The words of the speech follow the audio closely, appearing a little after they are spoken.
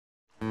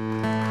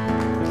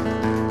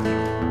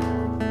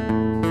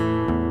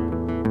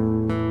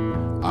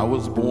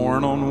was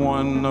born on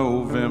one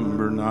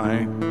November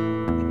night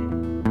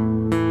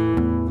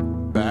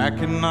back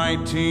in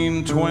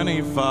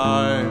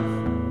 1925.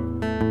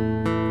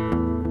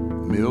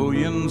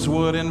 Millions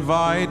would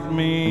invite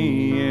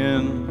me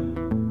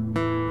in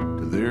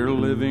to their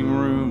living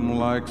room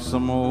like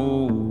some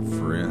old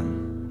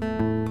friend.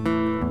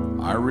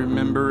 I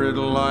remember it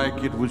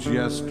like it was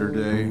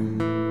yesterday.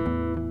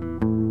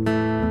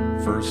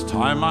 First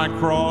time I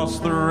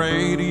crossed the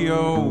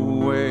radio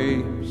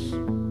waves,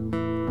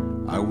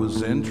 I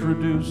was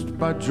introduced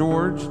by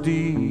George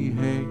D.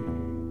 Hay.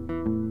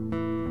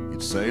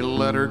 He'd say,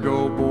 "Let her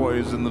go,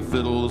 boys," and the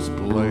fiddles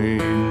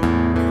played.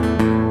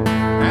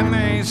 And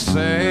they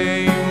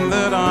say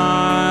that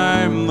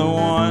I'm the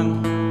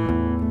one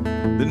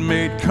that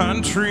made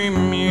country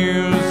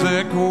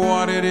music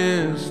what it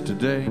is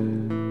today.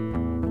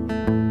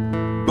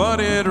 But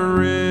it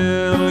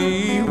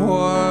really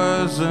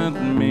wasn't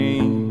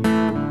me.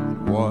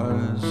 It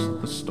was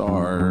the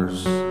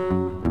stars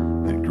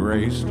that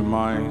graced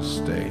my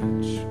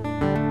stage.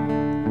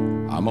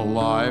 I'm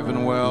alive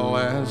and well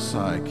as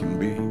I can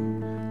be.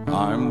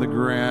 I'm the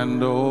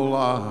Grand Ole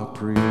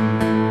Opry.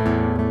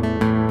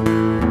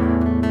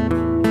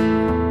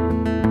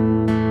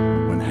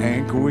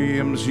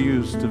 Williams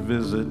used to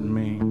visit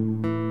me,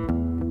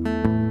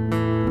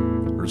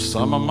 or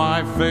some of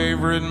my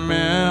favorite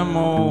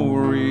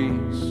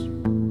memories,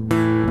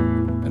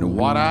 and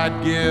what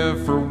I'd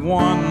give for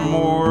one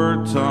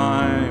more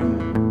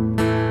time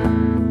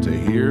to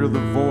hear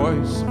the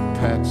voice of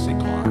Patsy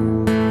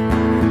Cline.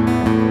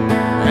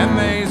 And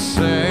they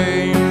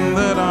say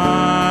that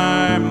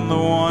I'm the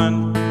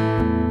one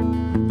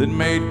that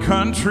made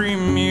country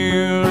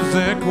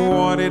music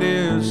what it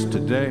is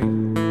today.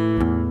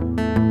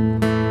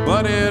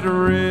 But it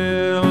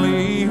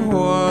really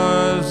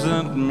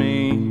wasn't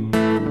me.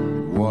 It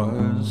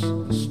was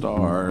the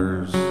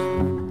stars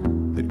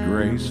that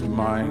graced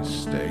my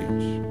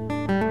stage.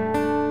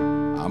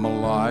 I'm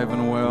alive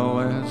and well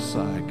as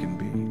I can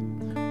be.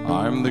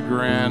 I'm the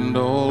Grand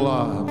Ole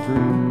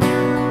Opry.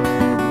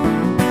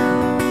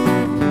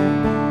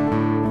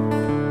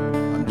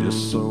 I'm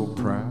just so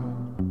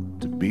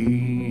proud to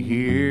be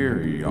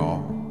here,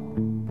 y'all.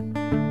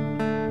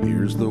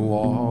 Here's the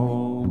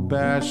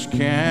Wabash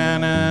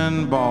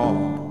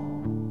Cannonball,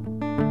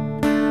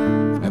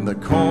 and the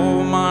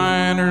coal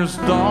miner's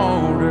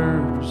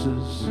daughter's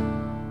as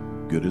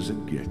good as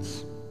it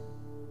gets,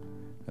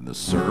 and the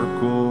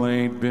circle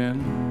ain't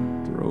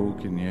been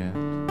broken yet.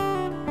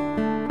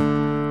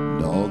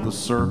 No, the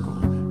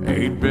circle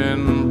ain't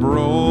been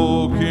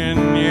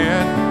broken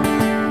yet.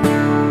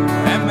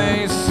 And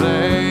they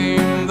say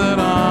that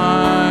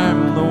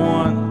I'm the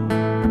one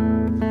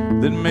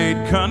that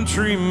made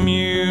country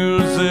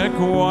music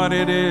what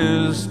it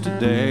is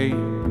today.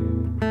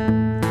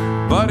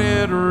 But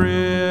it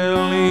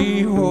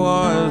really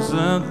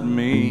wasn't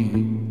me.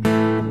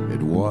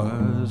 It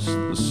was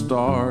the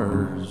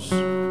stars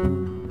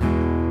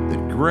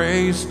that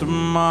graced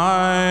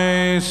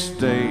my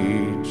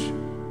stage.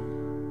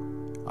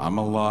 I'm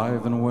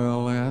alive and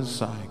well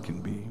as I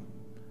can be.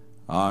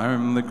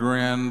 I'm the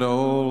Grand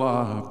Ole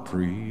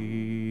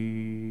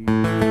Opry.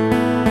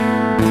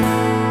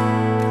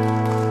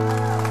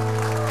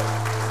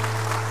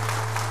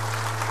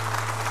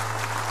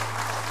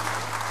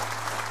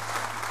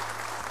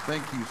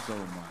 Thank you so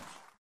much.